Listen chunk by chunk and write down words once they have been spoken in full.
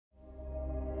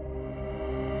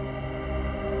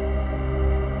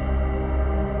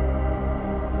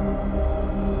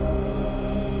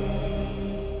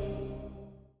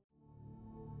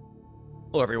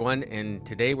Hello everyone, and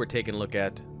today we're taking a look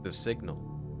at the Signal.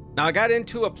 Now I got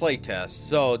into a playtest,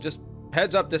 so just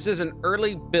heads up, this is an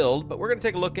early build, but we're going to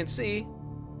take a look and see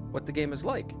what the game is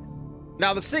like.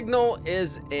 Now the Signal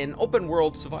is an open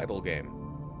world survival game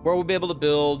where we'll be able to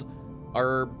build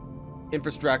our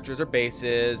infrastructures, our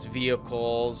bases,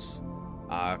 vehicles,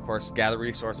 of course gather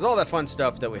resources, all that fun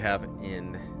stuff that we have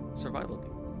in survival game.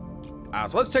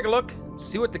 So let's take a look,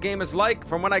 see what the game is like.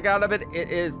 From what I got of it,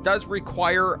 does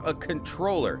require a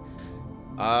controller.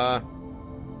 Not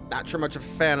sure much of a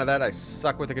fan of that. I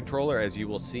suck with a controller, as you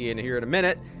will see in here in a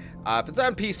minute. If it's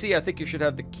on PC, I think you should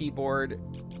have the keyboard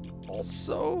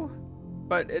also,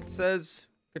 but it says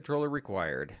controller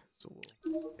required. So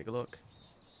we'll take a look.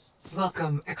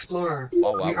 Welcome, Explorer.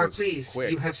 Oh, wow, we are pleased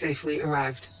quick. you have safely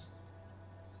arrived.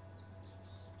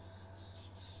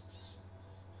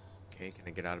 Okay, can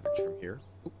I get out of it from here?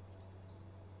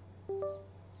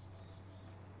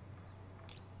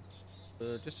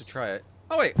 Just to try it.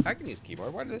 Oh wait, I can use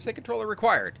keyboard. Why did they say controller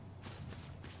required?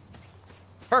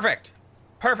 Perfect.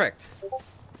 Perfect.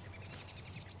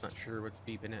 Not sure what's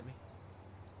beeping at me.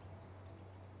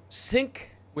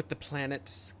 Sync with the planet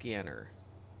scanner.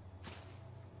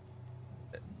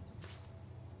 Okay,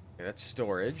 that's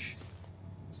storage.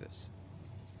 What's this?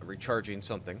 I'm recharging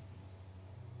something.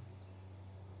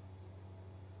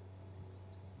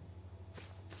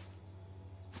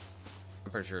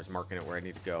 I'm pretty sure it's marking it where I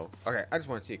need to go. Okay, I just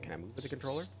want to see, can I move with the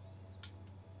controller?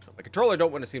 No, my controller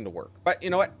don't want to seem to work. But you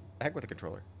know what? Heck with the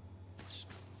controller.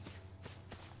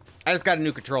 I just got a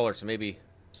new controller, so maybe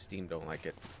Steam don't like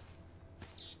it.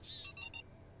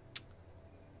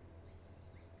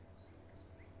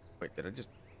 Wait, did I just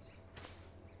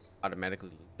automatically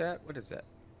loot that? What is that?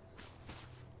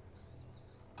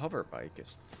 Hover bike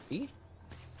is 3?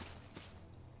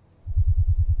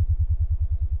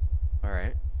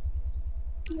 Alright.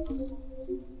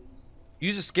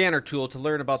 Use a scanner tool to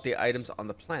learn about the items on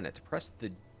the planet. Press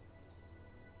the...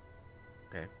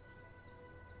 Okay.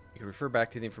 You can refer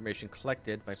back to the information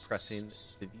collected by pressing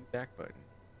the view back button.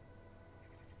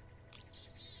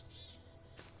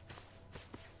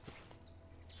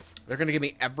 They're going to give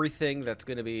me everything that's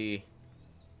going to be...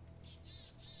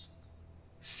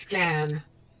 Scan. Is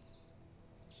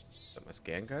that my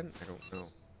scan gun? I don't know.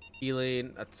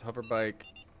 Healing, that's hover bike.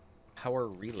 Power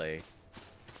relay.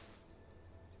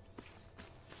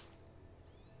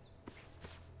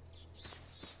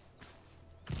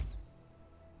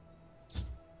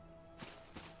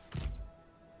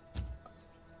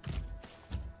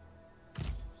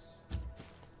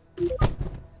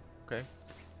 Okay.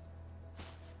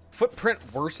 Footprint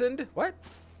worsened? What?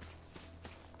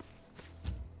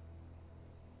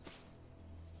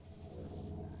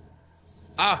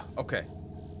 Ah, okay.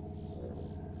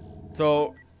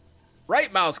 So,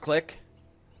 right mouse click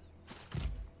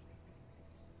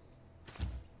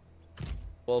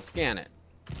will scan it.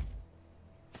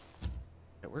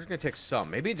 Okay, we're just gonna take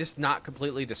some. Maybe just not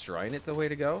completely destroying it's the way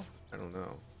to go? I don't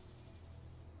know.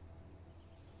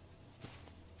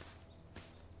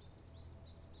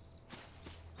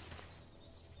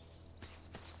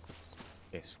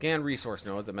 Okay, scan resource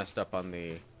nodes. I messed up on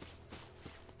the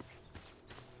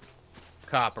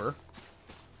copper.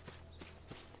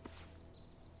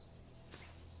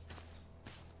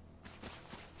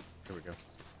 Here we go.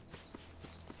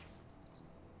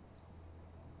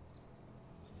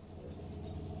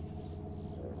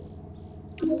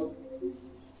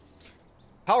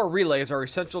 Power relays are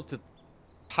essential to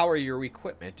power your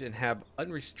equipment and have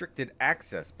unrestricted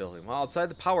access building. While outside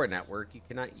the power network, you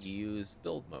cannot use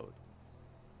build mode.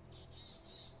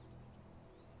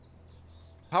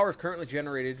 Power is currently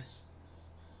generated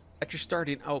at your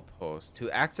starting outpost. To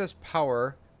access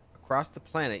power across the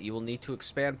planet, you will need to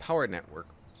expand power network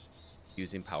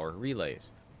using power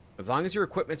relays. As long as your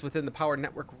equipment's within the power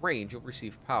network range, you'll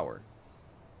receive power.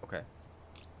 Okay.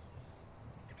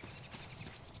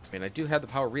 I mean, I do have the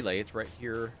power relay. It's right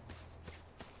here.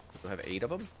 Do I have 8 of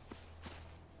them?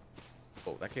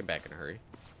 Oh, that came back in a hurry.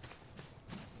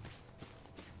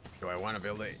 Do I want to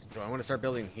build it? Do I want to start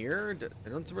building here? It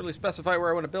doesn't really specify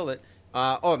where I want to build it.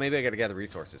 Oh, maybe I got to gather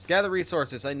resources. Gather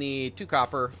resources. I need 2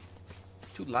 copper,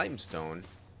 2 limestone.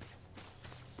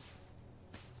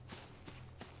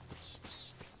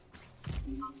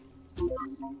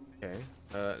 Okay.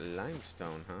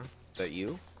 Limestone, huh? Is that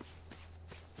you?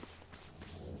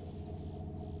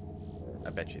 I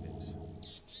bet you it is.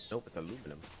 Nope, it's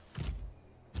aluminum.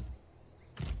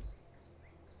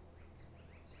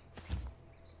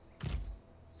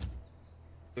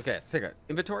 Okay, let's take a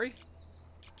inventory.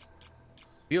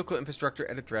 Vehicle infrastructure,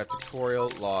 edit draft,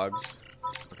 tutorial, logs.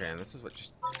 Okay, and this is what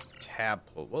just tab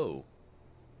pull. Whoa.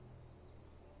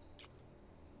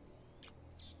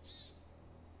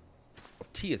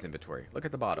 T is inventory. Look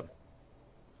at the bottom.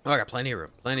 Oh, I got plenty of room.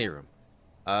 Plenty of room.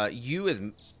 U is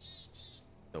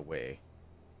the way.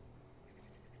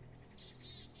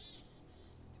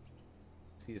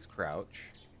 C is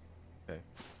crouch. Okay.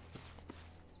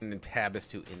 And then tab is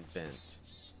to invent.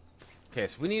 Okay,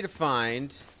 so we need to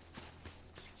find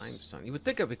limestone. You would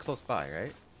think it'd be close by,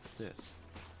 right? What's this?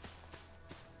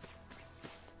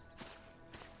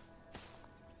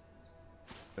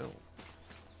 Oh.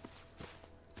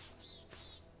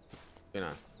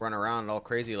 Gonna run around all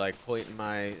crazy, like pointing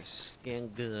my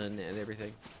scan gun and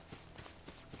everything.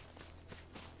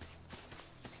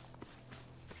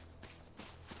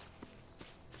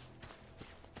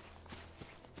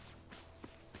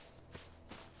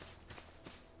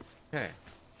 Okay.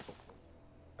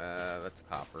 That's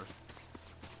copper.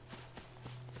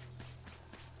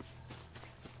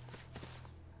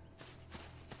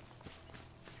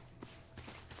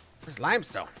 Where's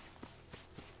limestone?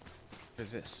 What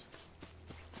is this?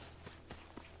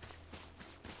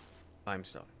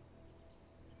 Limestone.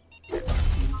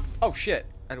 Oh shit!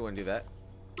 I don't want to do that.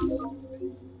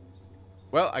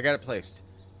 Well, I got it placed.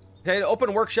 Okay, to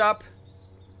open workshop.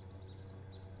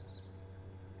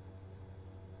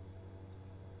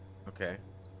 Okay.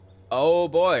 Oh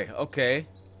boy. Okay.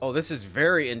 Oh, this is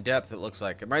very in depth. It looks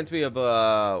like it reminds me of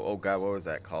oh god, what was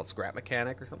that called? Scrap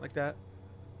mechanic or something like that.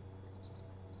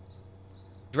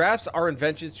 Drafts are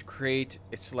inventions to create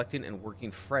selecting and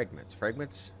working fragments.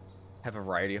 Fragments have a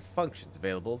variety of functions.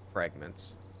 Available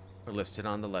fragments are listed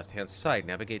on the left-hand side.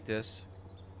 Navigate this.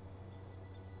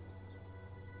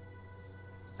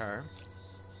 Okay.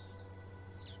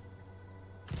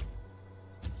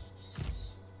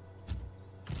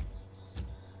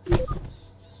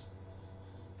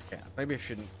 Yeah, maybe I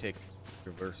shouldn't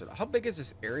reverse it. How big is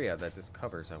this area that this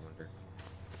covers, I wonder?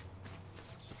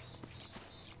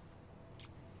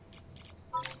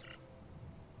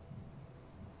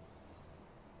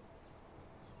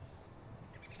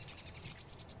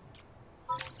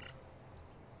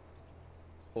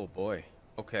 Oh boy.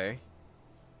 Okay.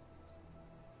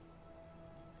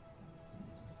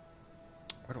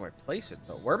 Where do I place it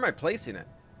though? Where am I placing it?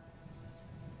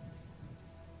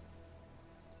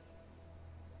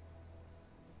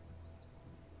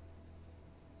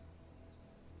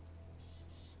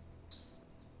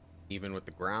 Even with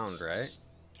the ground, right?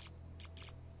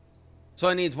 So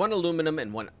I need 1 aluminum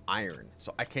and 1 iron.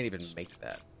 So I can't even make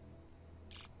that.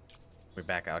 We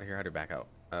back out here. How do we back out?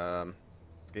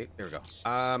 Okay, there we go.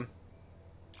 I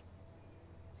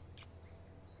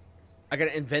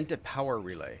gotta invent a power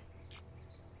relay.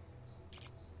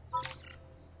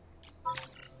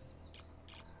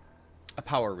 A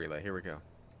power relay. Here we go.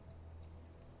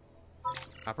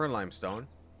 Copper and limestone.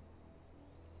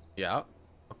 Yeah.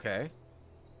 Okay.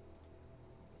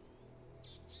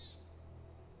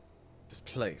 This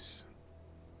place.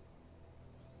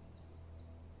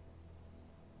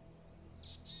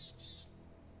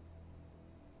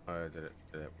 Did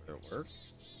it work?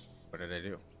 What did I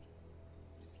do?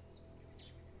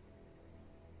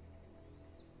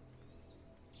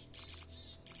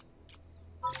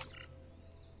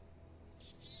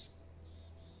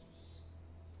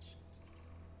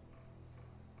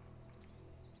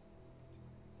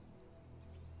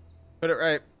 Put it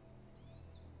right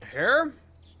here?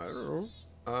 I don't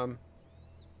know.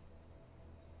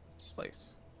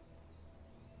 Place.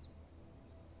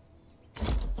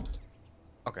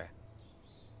 Okay.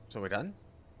 So we're done?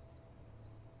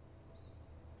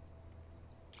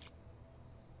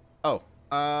 Oh,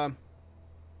 I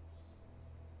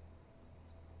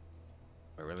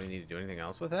really need to do anything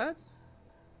else with that?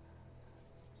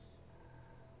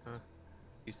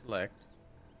 You select.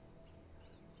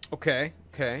 Okay,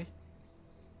 okay.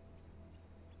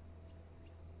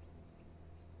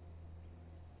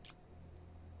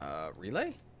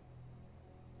 Relay?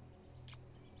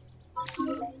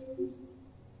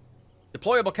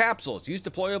 Deployable capsules. Use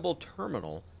deployable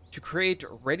terminal to create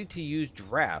ready-to-use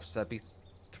drafts that be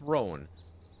thrown.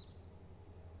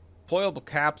 Deployable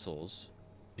capsules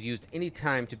are used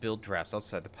anytime to build drafts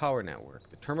outside the power network.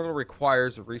 The terminal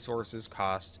requires resources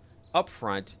cost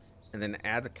upfront and then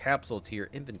add a capsule to your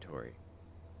inventory.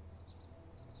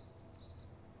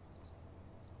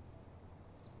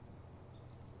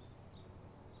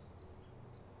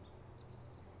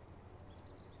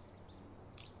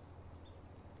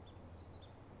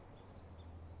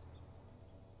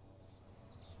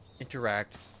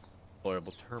 Interact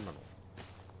deployable terminal.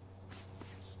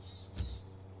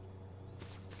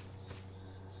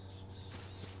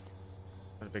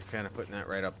 Not a big fan of putting that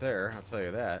right up there, I'll tell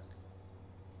you that.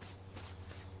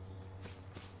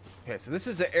 Okay, so this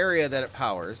is the area that it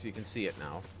powers. You can see it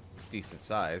now. It's decent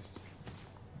sized.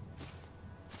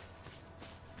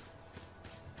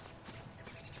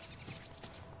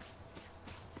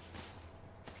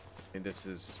 And this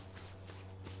is...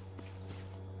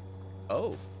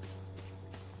 Oh.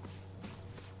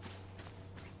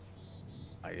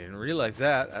 I didn't realize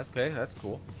that. That's okay. That's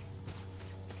cool.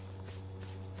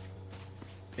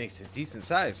 Makes it decent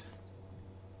size.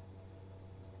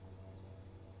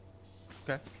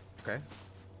 Okay. Okay.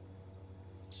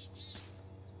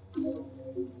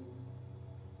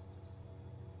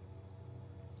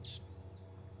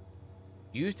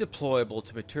 Use deployable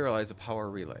to materialize a power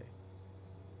relay.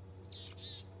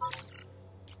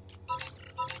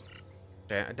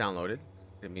 Okay, I downloaded.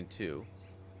 Didn't mean to.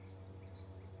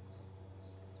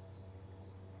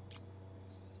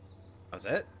 That's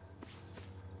it?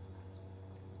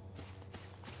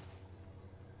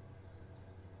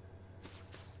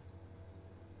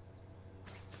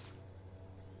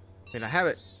 I mean, I have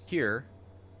it here.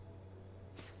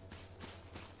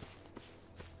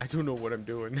 I don't know what I'm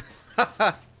doing.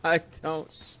 I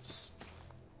don't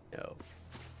know.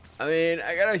 I mean,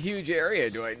 I got a huge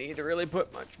area. Do I need to really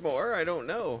put much more? I don't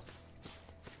know.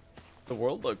 The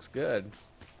world looks good.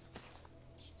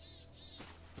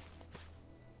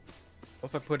 What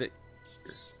if I put it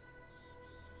here?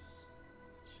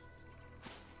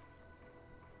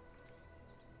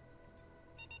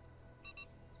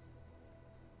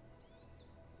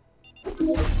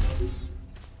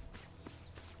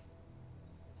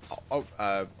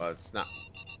 It's not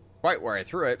quite where I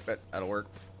threw it, but that'll work.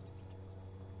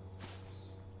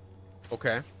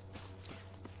 Okay.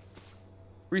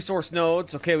 Resource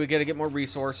nodes. Okay, we gotta get more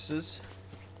resources.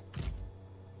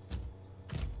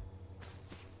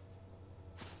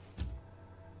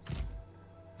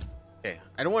 Okay,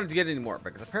 I don't want to get any more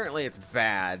because apparently it's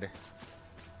bad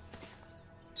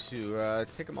to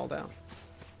take them all down.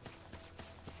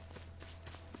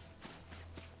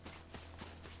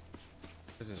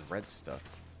 This is red stuff.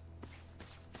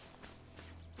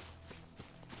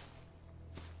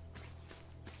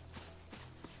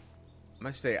 I'm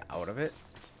gonna stay out of it.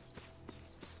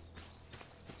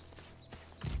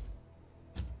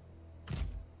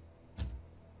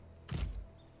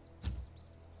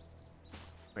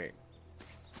 Wait.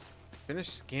 Finish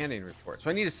scanning report.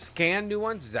 So I need to scan new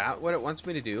ones? Is that what it wants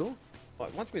me to do? Well,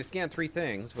 it wants me to scan 3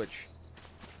 things, which...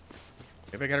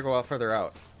 Maybe I gotta go out further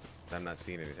out. I'm not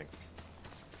seeing anything.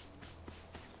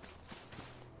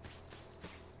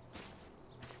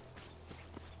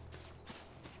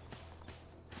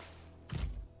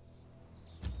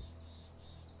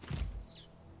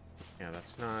 Yeah,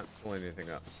 that's not pulling anything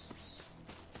up.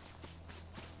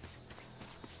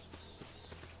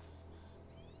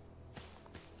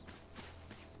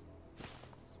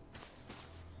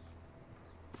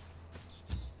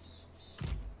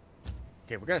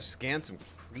 Okay, we gotta scan some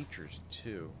creatures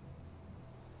too.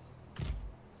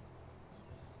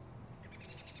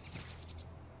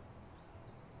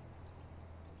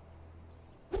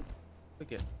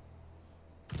 Look at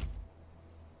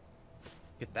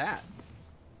that.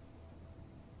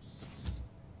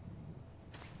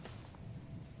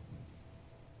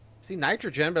 See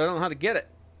nitrogen, but I don't know how to get it.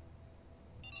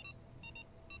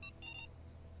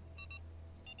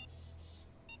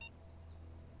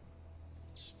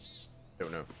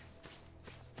 Don't know.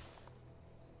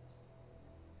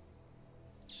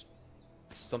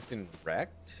 Something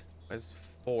wrecked? That's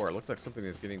 4. It looks like something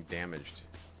is getting damaged.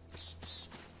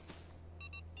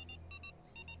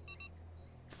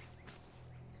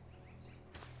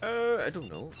 I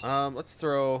don't know. Let's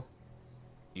throw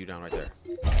you down right there.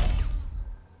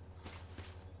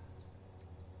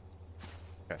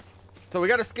 Okay. So we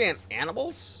gotta scan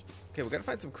animals. Okay, we gotta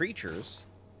find some creatures.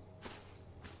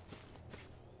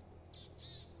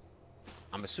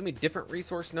 I'm assuming different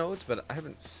resource nodes, but I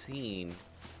haven't seen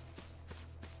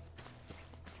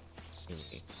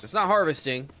any. It's not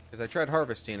harvesting, because I tried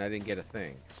harvesting, I didn't get a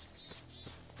thing.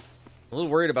 I'm a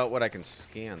little worried about what I can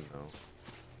scan, though.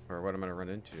 Or what I'm gonna run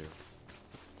into.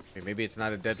 Okay, maybe it's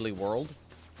not a deadly world?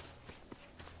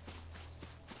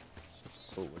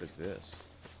 Oh, what is this?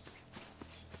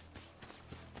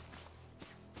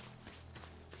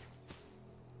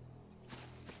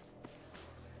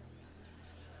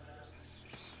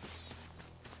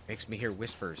 Makes me hear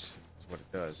whispers. That's what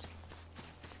it does.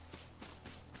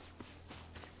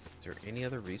 Is there any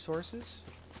other resources?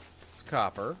 It's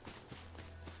copper.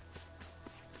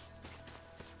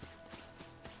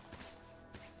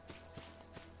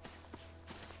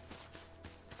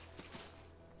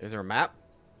 Is there a map?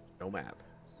 No map.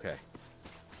 Okay.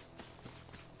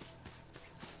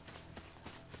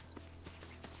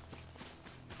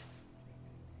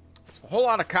 It's a whole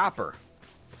lot of copper.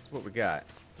 That's what we got.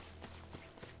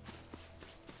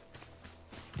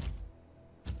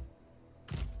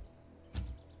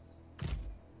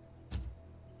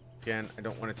 Again, I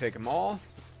don't want to take them all.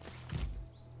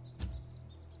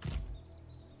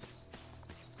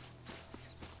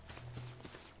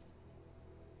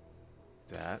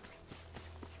 That.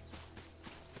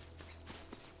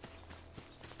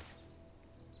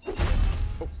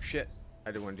 Oh, shit.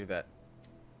 I didn't want to do that.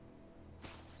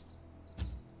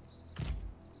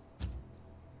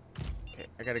 Okay,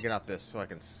 I gotta get off this so I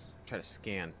can try to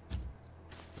scan.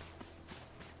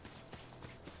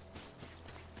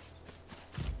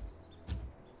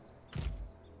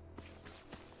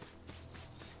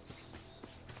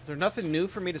 Is there nothing new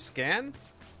for me to scan?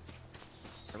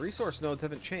 The resource nodes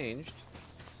haven't changed.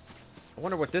 I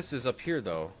wonder what this is up here,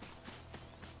 though.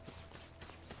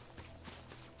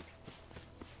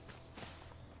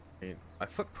 I mean, my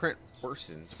footprint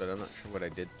worsens, but I'm not sure what I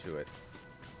did to it.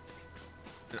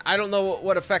 And I don't know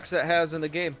what effects it has in the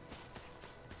game.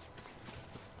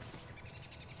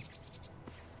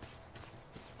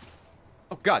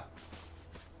 Oh, God.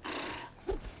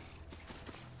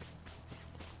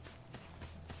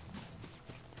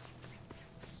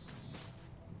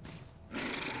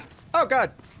 Oh,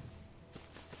 God.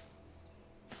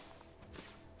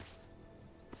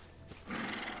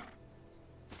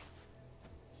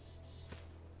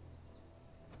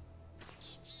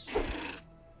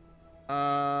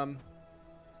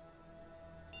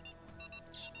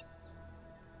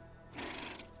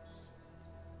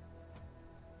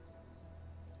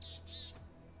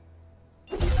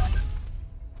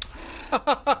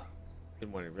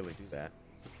 Didn't want to really do that.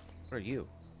 What are you?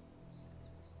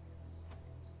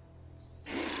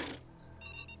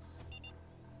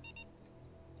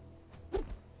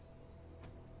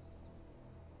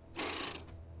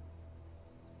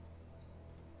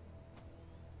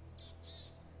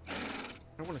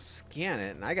 I want to scan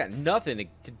it, and I got nothing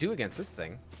to do against this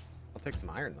thing. I'll take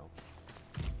some iron, though.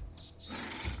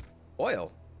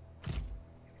 Oil.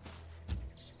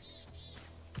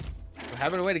 We're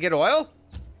having a way to get oil?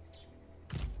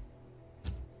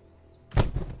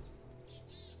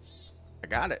 I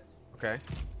got it. Okay.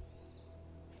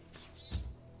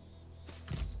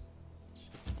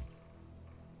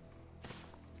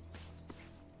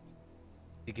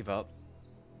 You give up?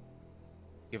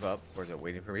 Give up? Or is it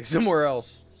waiting for me somewhere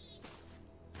else?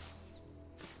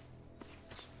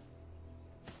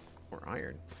 More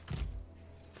iron.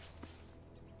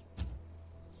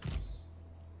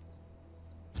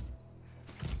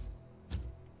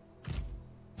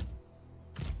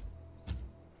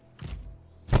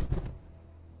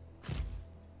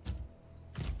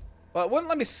 Well, it wouldn't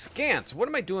let me scan, so what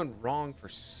am I doing wrong for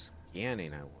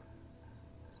scanning, I wonder?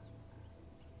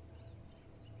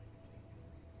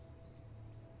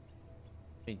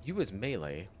 I mean, you is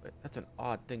melee, but that's an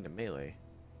odd thing to melee.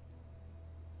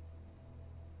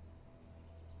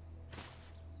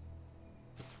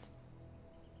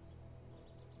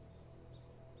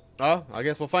 Oh, I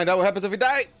guess we'll find out what happens if we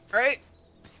die, right?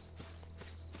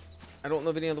 I don't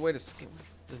know of any other way to scan.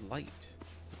 What's the light?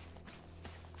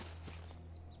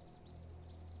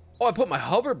 Oh, I put my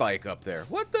hover bike up there.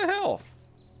 What the hell?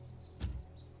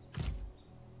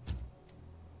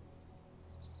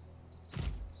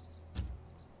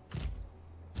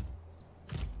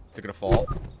 Is it gonna fall?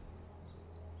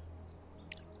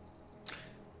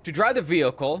 To drive the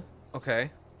vehicle. Okay.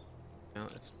 Now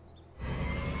it's.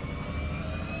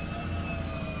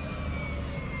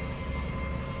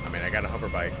 I mean, I got a hover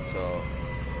bike, so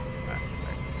I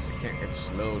can't get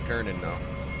slow turning though.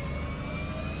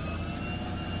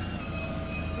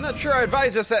 I'm not sure I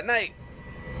advise this at night.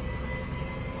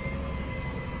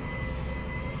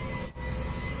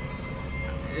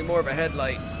 I need more of a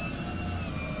headlights.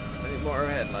 I need more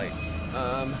headlights.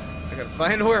 I gotta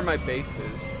find where my base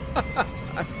is.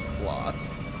 I'm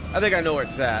lost. I think I know where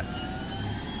it's at.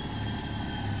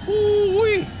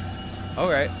 Woo-wee!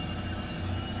 Alright.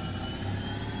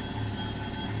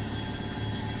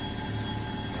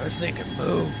 This thing can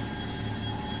move.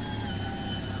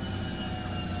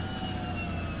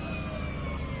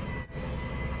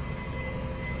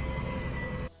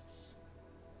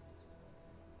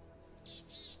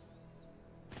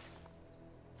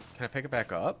 Can I pick it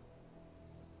back up?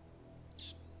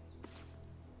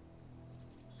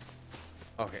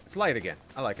 Okay, it's light again.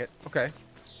 I like it. Okay.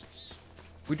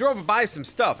 We drove by some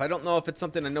stuff. I don't know if it's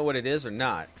something I know what it is or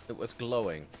not. It was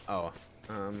glowing. Oh,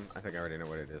 I think I already know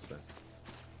what it is then.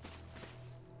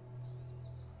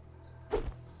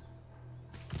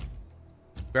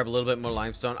 Grab a little bit more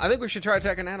limestone. I think we should try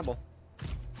attacking Hannibal.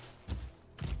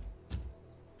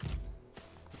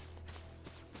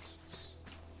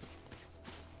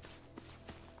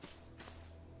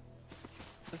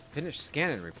 Let's finish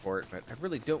scanning report, but I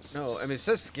really don't know. I mean, it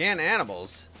says scan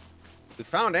animals. We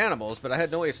found animals, but I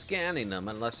had no way of scanning them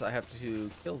unless I have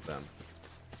to kill them.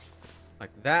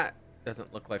 Like, that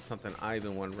doesn't look like something I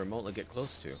even want to remotely get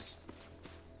close to. He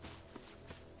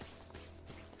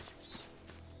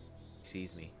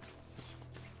sees me.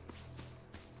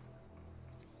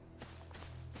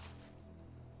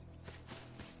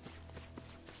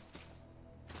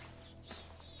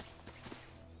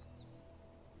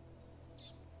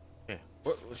 Okay,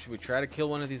 what, should we try to kill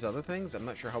one of these other things? I'm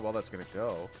not sure how well that's going to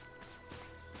go.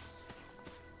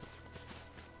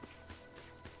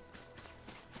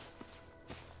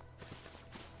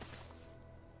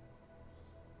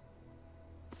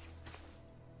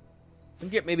 We can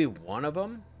get maybe one of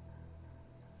them.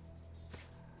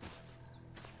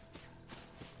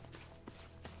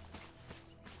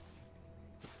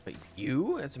 But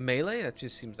you as melee? That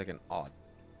just seems like an odd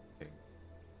thing.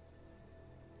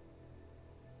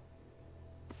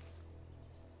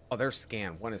 Oh, there's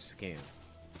scan. One is scan.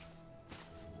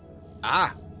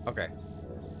 Ah! Okay.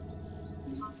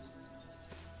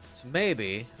 So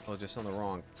maybe I was just on the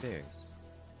wrong thing.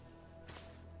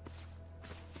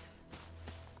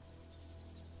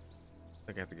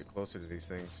 I think I have to get closer to these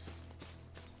things.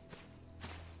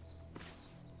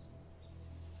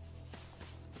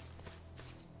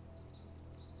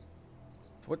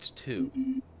 So what's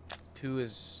 2? 2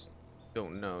 is...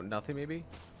 don't know. Nothing, maybe?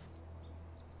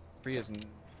 3 is...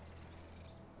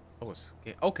 oh, it's...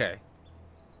 okay.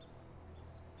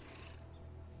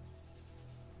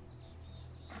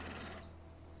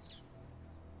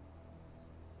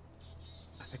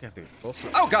 I think I have to get closer.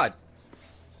 Oh, God!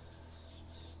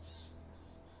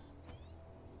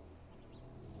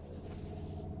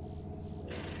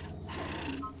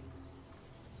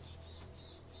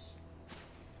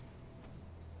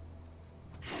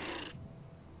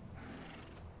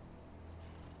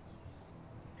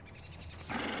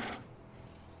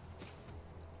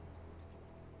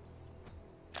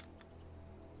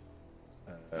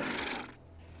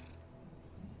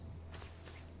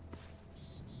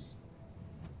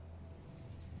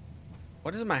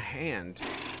 What is in my hand?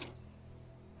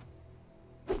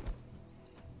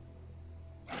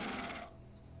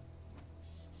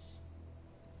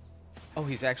 Oh,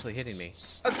 he's actually hitting me.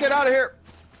 Let's get out of here!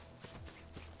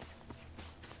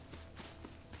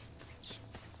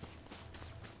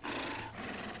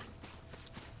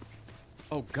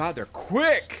 Oh God, they're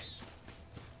quick!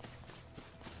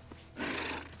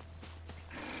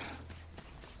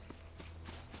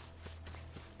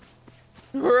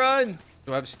 Run!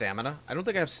 Do I have stamina? I don't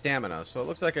think I have stamina, so it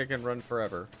looks like I can run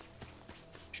forever.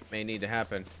 Which may need to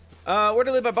happen. Where did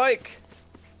I leave my bike?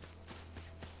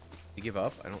 Did he give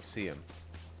up? I don't see him.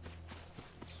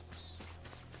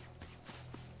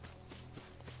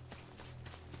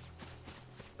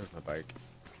 There's my bike.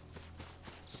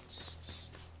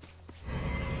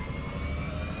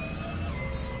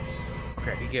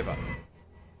 Okay, he gave up.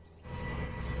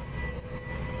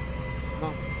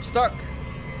 No, I'm stuck.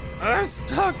 I'm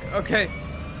stuck. Okay.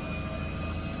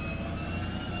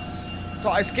 So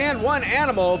I scanned one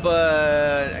animal,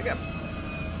 but I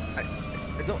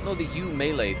don't know the U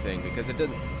melee thing because it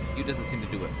doesn't. U doesn't seem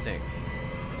to do a thing.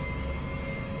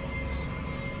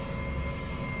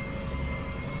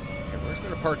 Okay, we're just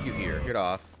gonna park you here. Get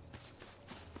off.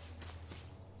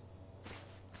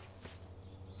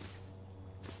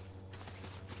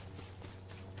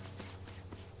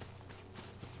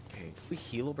 Okay, do we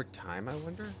heal over time? I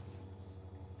wonder.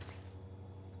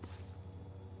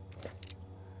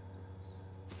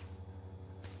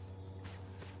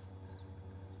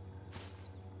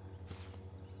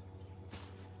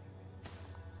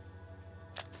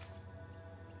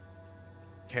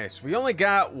 Okay, so we only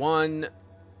got one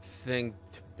thing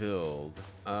to build.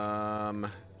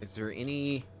 Is there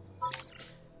any...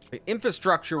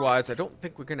 infrastructure-wise, I don't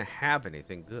think we're going to have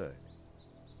anything good.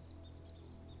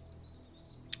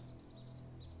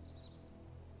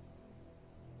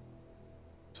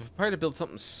 So we probably to build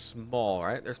something small,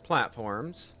 right? There's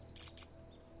platforms.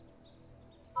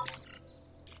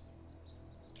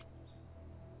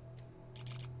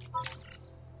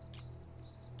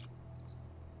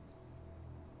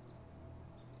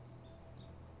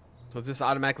 So does this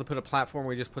automatically put a platform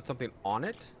where we just put something on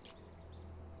it?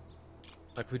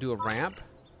 Like we do a ramp?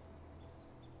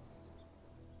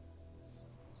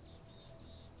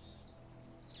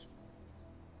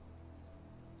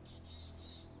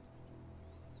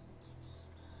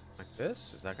 Like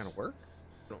this? Is that gonna work?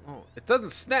 I don't know. It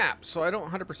doesn't snap, so I don't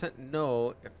 100%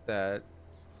 know if that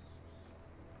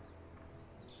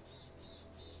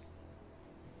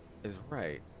is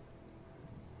right.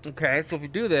 Okay, so if we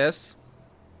do this...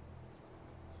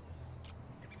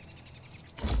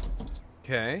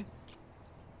 okay.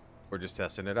 We're just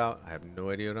testing it out. I have no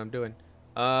idea what I'm doing.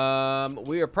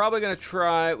 We are probably gonna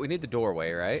try. We need the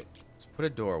doorway, right? Let's put a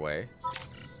doorway.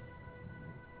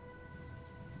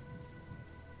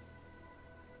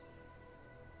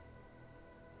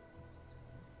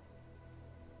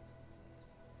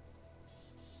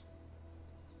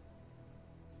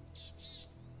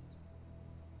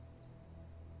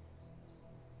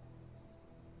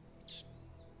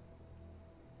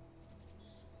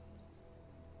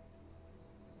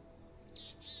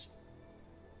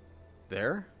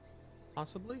 There,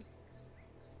 possibly.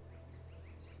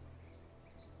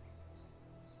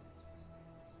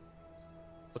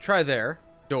 We'll try there.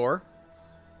 Door.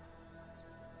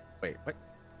 Wait, what?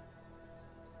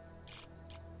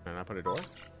 Can I not put a door?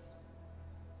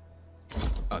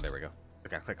 Oh, there we go. I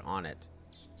gotta click on it.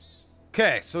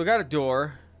 Okay, so we got a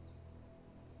door.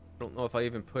 Don't know if I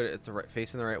even put it. It's the right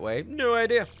facing the right way. No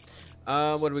idea.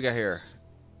 What do we got here?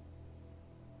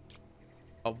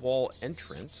 A wall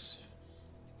entrance.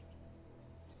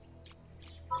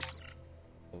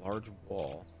 A large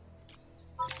wall.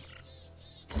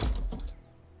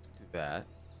 Let's do that.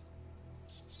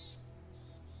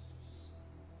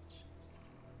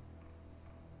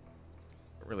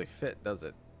 Don't really fit, does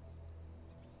it?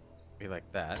 Be like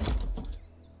that.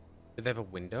 Did they have a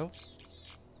window?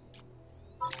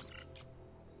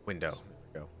 Window.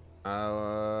 There we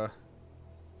go.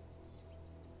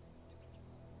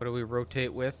 What do we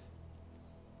rotate with?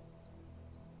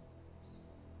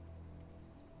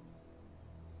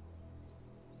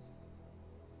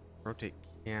 Rotate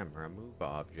camera, move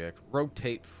object,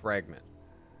 rotate fragment.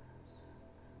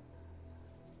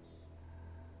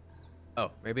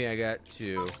 Oh, maybe I got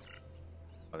to...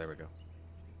 Oh, there we go.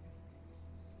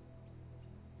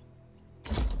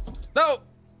 No!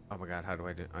 Oh my god, how do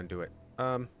I undo it?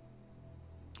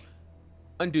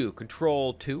 Undo,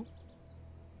 Control 2.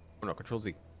 Oh no, Control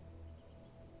Z.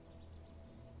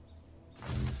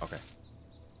 Okay.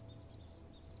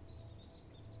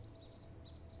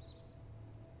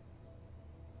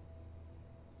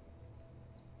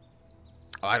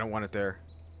 Oh, I don't want it there.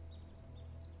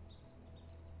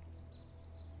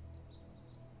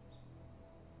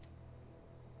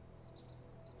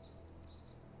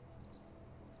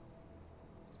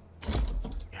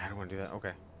 Yeah, I don't want to do that.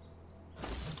 Okay.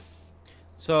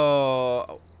 So,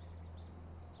 I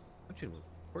want you to move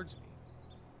towards me.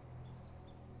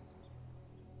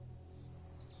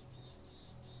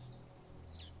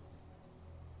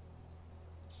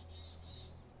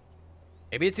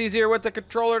 Maybe it's easier with the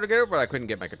controller to get it, but I couldn't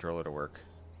get my controller to work.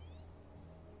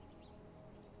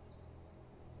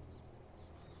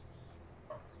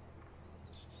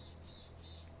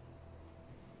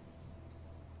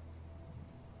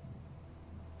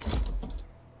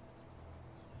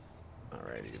 All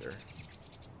right, either.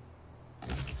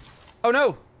 Oh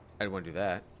no! I didn't want to do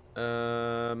that.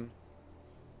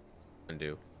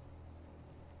 Undo.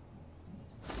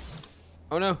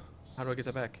 Oh no! How do I get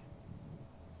that back?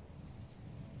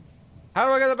 How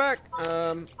do I get that back?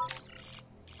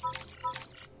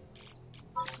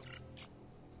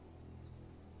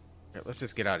 Okay, let's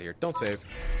just get out of here. Don't save.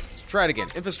 Let's try it again.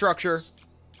 Infrastructure.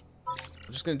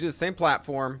 I'm just gonna do the same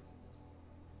platform.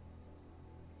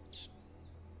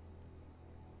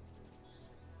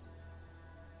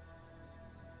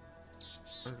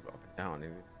 I'm gonna go up and down. I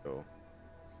need to go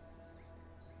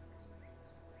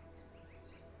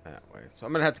that way. So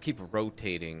I'm gonna have to keep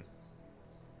rotating.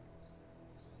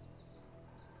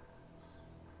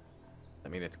 I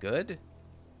mean, it's good.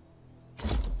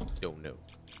 Don't know.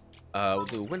 We'll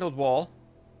do a windowed wall.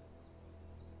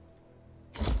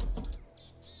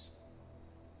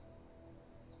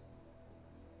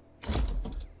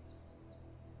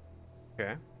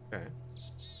 Okay. Okay.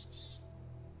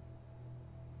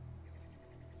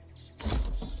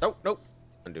 Oh, nope.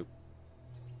 Undo.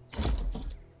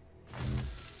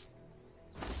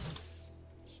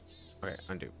 Okay,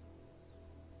 undo.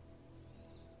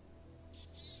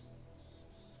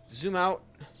 Zoom out.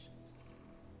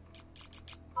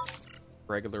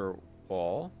 Regular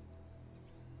wall.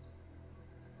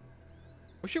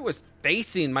 Wish it was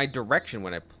facing my direction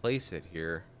when I place it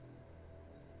here.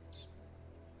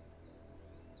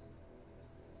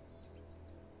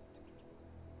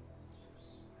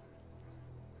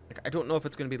 Like, I don't know if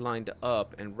it's going to be lined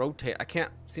up and rotate. I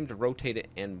can't seem to rotate it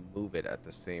and move it at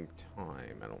the same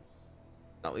time. I don't...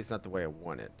 At least not the way I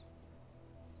want it.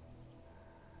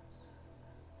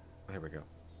 There we go.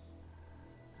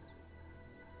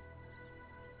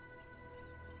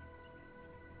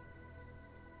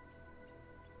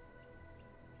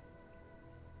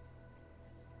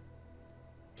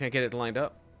 Can't get it lined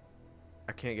up.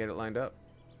 I can't get it lined up.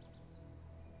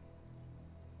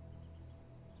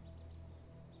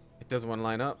 doesn't want to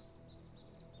line up.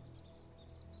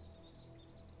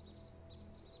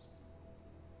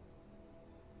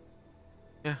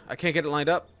 Yeah, I can't get it lined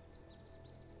up.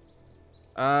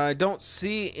 I don't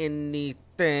see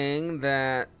anything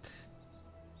that...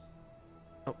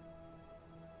 Oh.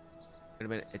 Wait a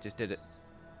minute, it just did it.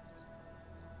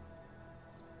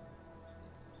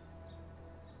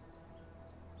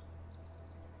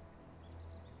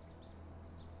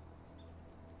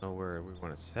 Know where we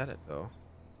want to set it, though.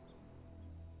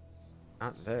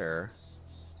 Not there.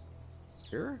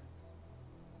 Here?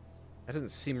 That doesn't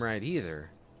seem right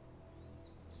either.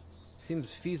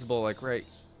 Seems feasible, like right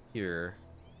here.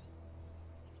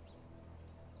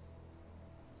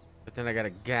 But then I got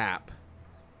a gap.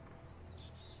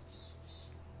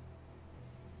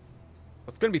 Well,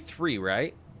 it's gonna be 3,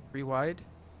 right? 3 wide.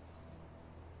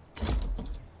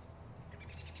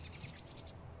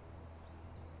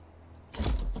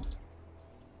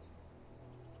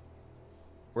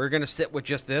 We're gonna sit with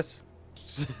just this.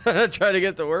 Try to get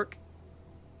it to work.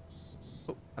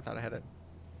 Oh, I thought I had it.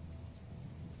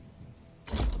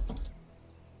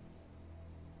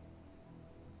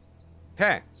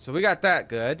 Okay, so we got that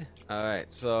good. All right,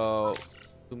 so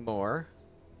 2 more.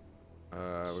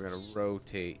 We're gonna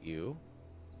rotate you.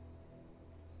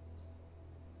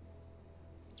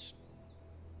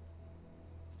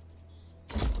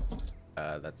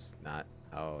 That's not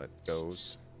how it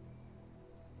goes.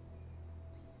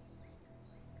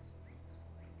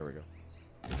 There we go.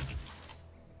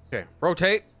 Okay,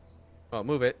 rotate. Oh,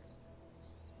 move it.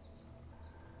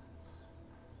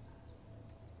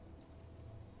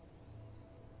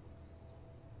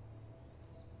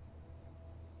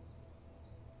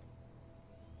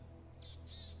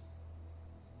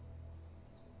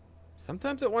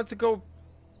 Sometimes it wants to go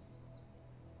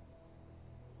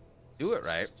do it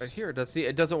right, but here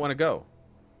it doesn't want to go.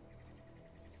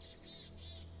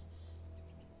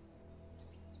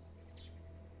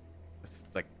 It's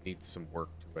like needs some work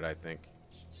to it, I think.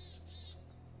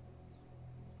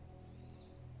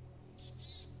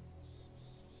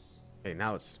 Okay,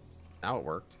 now it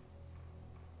worked.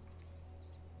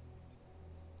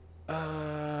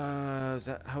 Is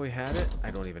that how we had it?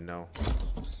 I don't even know.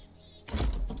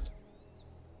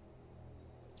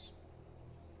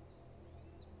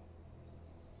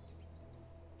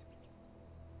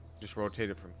 Just rotate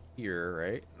it from here,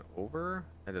 right? And over.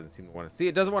 That doesn't seem to want to see.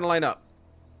 It doesn't want to line up.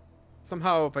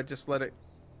 Somehow, if I just let it,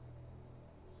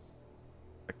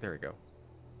 like, there we go.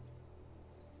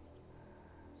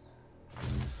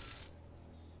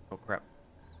 Oh crap!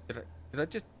 Did I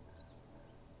just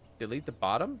delete the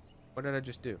bottom? What did I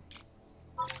just do?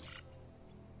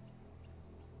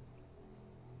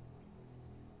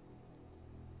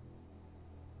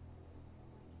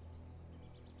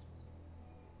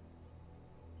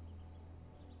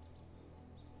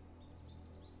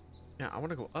 Yeah, I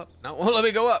want to go up. Now it won't let me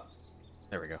go up.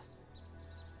 There we go.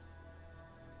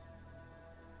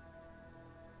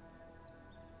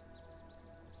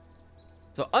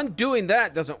 So undoing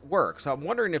that doesn't work. So I'm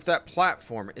wondering if that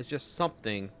platform is just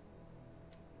something.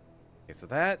 Okay, so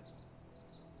that.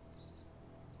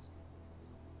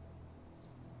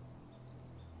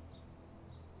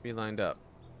 Be lined up.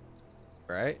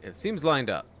 Right? It seems lined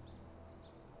up.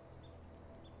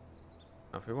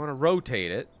 Now if we want to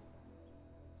rotate it.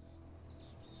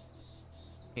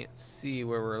 Can't see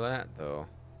where we're at though.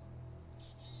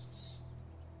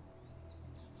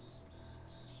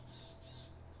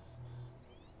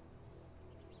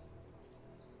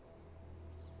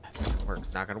 That's not gonna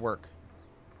work. Not gonna work.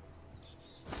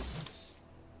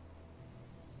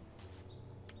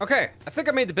 Okay, I think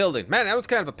I made the building. Man, that was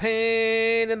kind of a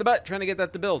pain in the butt trying to get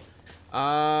that to build.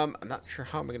 I'm not sure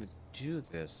how I'm gonna do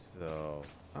this though.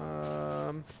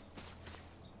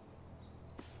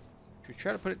 Should we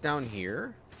try to put it down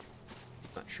here?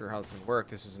 Not sure how it's gonna work.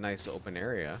 This is a nice open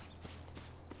area.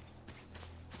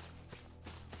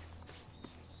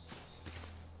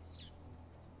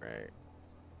 Right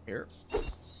here.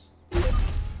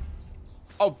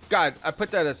 Oh God, I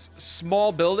put that as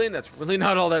small building. That's really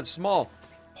not all that small.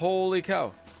 Holy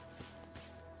cow.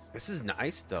 This is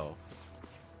nice though.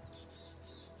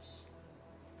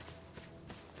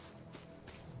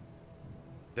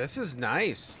 This is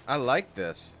nice. I like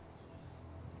this.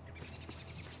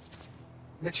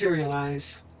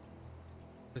 Materialize.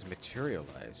 What does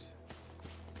materialize?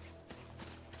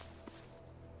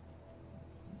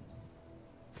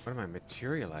 What am I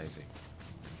materializing?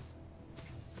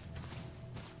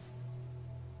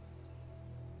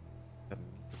 The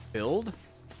build?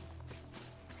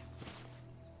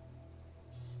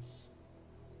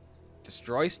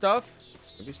 Destroy stuff?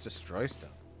 Maybe it's destroy stuff.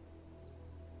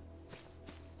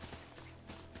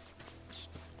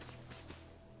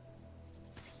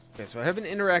 Okay, so I haven't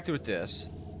interacted with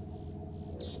this.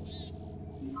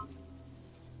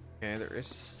 Okay, there is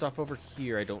stuff over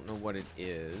here. I don't know what it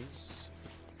is.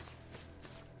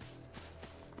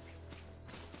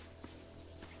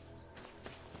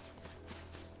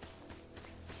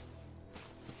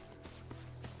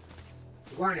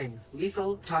 Warning,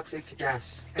 lethal toxic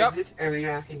gas. Yep. Exit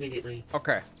area immediately.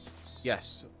 Okay.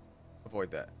 Yes. Avoid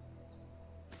that.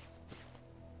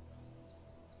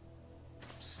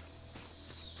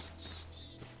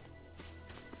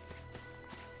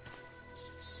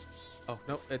 Oh,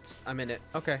 no, I'm in it.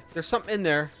 Okay. There's something in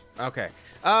there. Okay.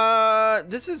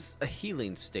 This is a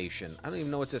healing station. I don't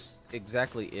even know what this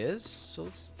exactly is, so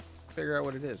let's figure out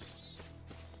what it is.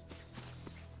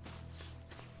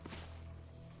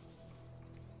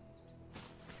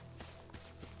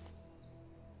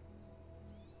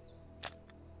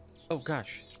 Oh,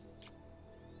 gosh.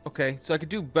 Okay, so I could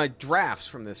do my drafts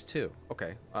from this, too.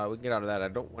 Okay, we can get out of that. I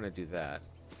don't want to do that.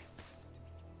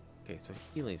 Okay, so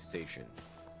healing station.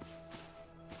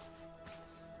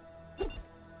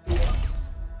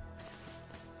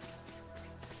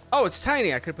 Oh, it's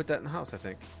tiny. I could put that in the house, I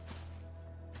think.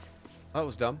 Oh, that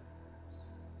was dumb.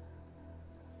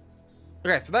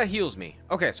 Okay, so that heals me.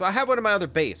 Okay, so I have one in my other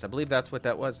base. I believe that's what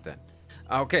that was then.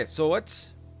 Okay, so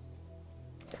what's...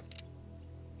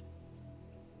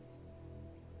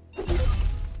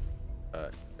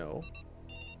 no.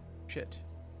 Shit.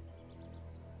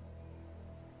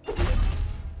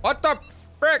 What the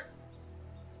frick?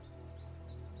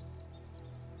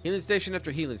 Healing station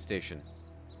after healing station.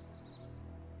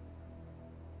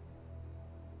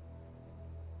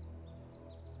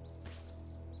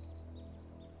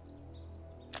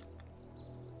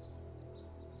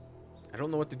 I don't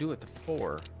know what to do with the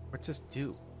 4. What's this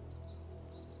do?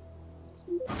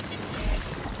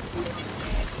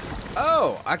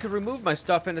 Oh, I could remove my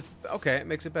stuff and it's... Okay, it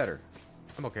makes it better.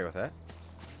 I'm okay with that.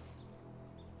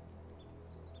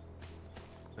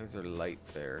 Is there light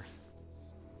there?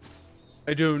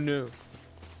 I don't know.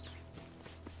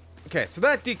 Okay, so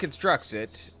that deconstructs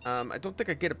it. I don't think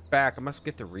I get it back. I must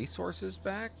get the resources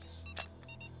back.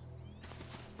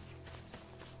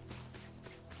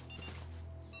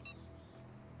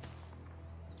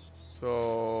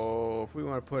 So if we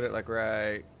want to put it like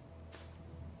right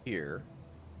here.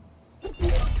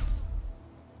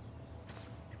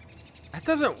 That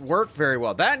doesn't work very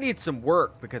well. That needs some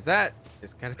work because that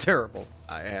is kind of terrible,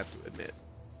 I have to admit.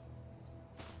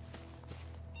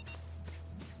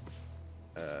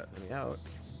 Let me out.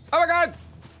 Oh my god!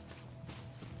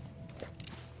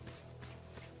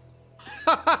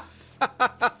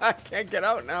 I can't get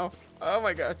out now. Oh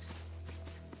my gosh.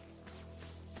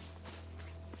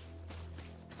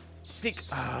 Sneak.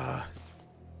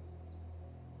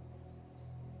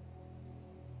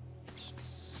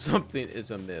 Something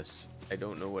is amiss. I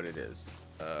don't know what it is.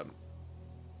 I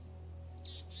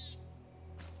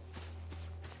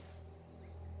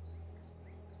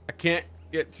can't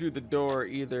get through the door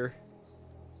either.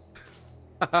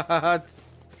 That's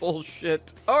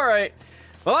bullshit. All right.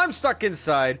 Well, I'm stuck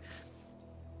inside.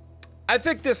 I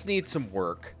think this needs some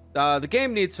work. The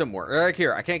game needs some work. Like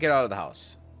here, I can't get out of the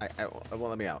house. It won't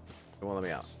let me out. It won't let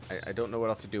me out. I don't know what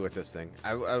else to do with this thing.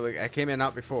 I came in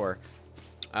out before.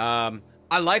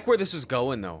 I like where this is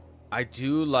going, though. I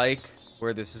do like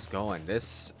where this is going.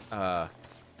 This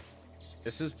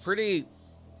is pretty...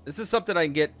 This is something I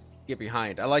can get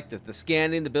behind. I like this. The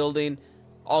scanning, the building,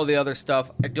 all the other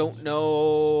stuff. I don't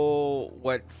know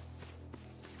what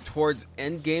towards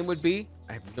end game would be.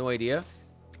 I have no idea.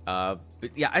 But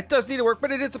yeah, it does need to work,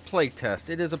 but it is a play test.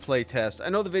 It is a play test. I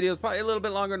know the video is probably a little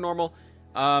bit longer than normal.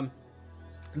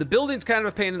 The building's kind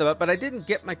of a pain in the butt, but I didn't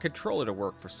get my controller to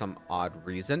work for some odd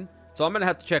reason. So I'm going to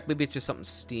have to check. Maybe it's just something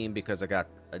Steam because I got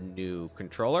a new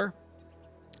controller.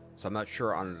 So I'm not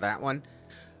sure on that one.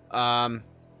 I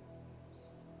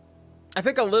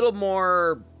think a little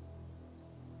more...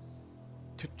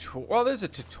 Well, there's a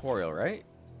tutorial, right?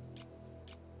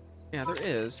 Yeah, there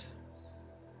is.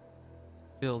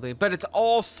 Building. But it's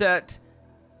all set...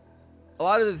 A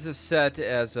lot of this is set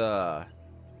as a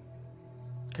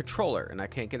controller, and I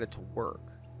can't get it to work.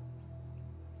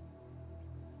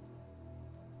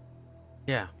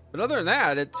 Yeah, but other than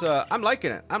that, it's I'm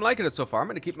liking it. I'm liking it so far. I'm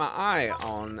gonna keep my eye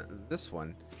on this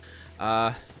one.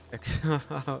 I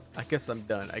guess I'm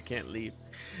done. I can't leave.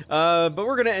 But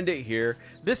we're gonna end it here.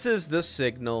 This is The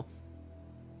Signal.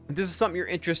 If this is something you're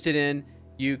interested in,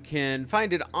 you can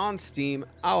find it on Steam.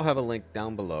 I'll have a link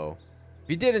down below. If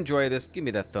you did enjoy this, give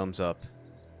me that thumbs up.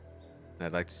 And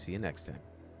I'd like to see you next time.